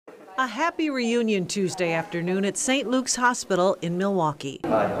A happy reunion Tuesday afternoon at St. Luke's Hospital in Milwaukee.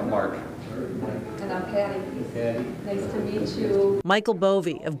 Hi, I'm Mark. And I'm Patty. Nice to meet you. Michael Bowe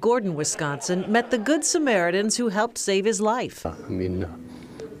of Gordon, Wisconsin, met the Good Samaritans who helped save his life.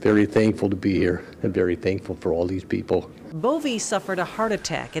 Very thankful to be here and very thankful for all these people. Bowe suffered a heart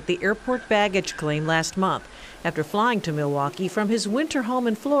attack at the airport baggage claim last month after flying to Milwaukee from his winter home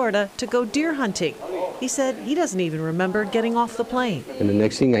in Florida to go deer hunting. He said he doesn't even remember getting off the plane. And the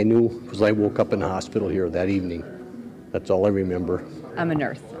next thing I knew was I woke up in the hospital here that evening. That's all I remember. I'm a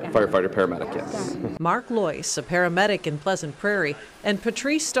nurse. Firefighter, paramedic, yes. Mark Loyce, a paramedic in Pleasant Prairie, and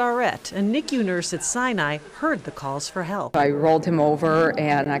Patrice Starrett, a NICU nurse at Sinai, heard the calls for help. I rolled him over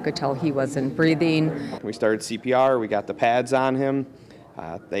and I could tell he wasn't breathing. We started CPR, we got the pads on him.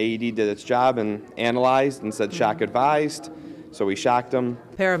 The AED did its job and analyzed and said shock advised, so we shocked him.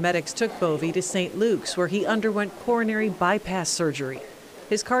 Paramedics took Bowe to St. Luke's, where he underwent coronary bypass surgery.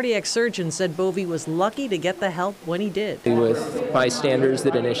 His cardiac surgeon said Bowe was lucky to get the help when he did. With bystanders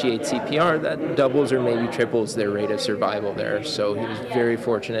that initiate CPR, that doubles or maybe triples their rate of survival there. So he was very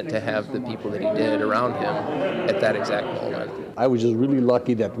fortunate to have the people that he did around him at that exact moment. I was just really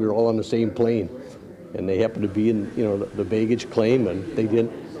lucky that we were all on the same plane. And they happened to be in, the baggage claim, and they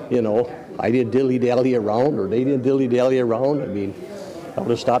didn't, I didn't dilly-dally around, or they didn't dilly-dally around. I would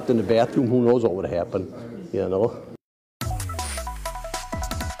have stopped in the bathroom, who knows what would have happened,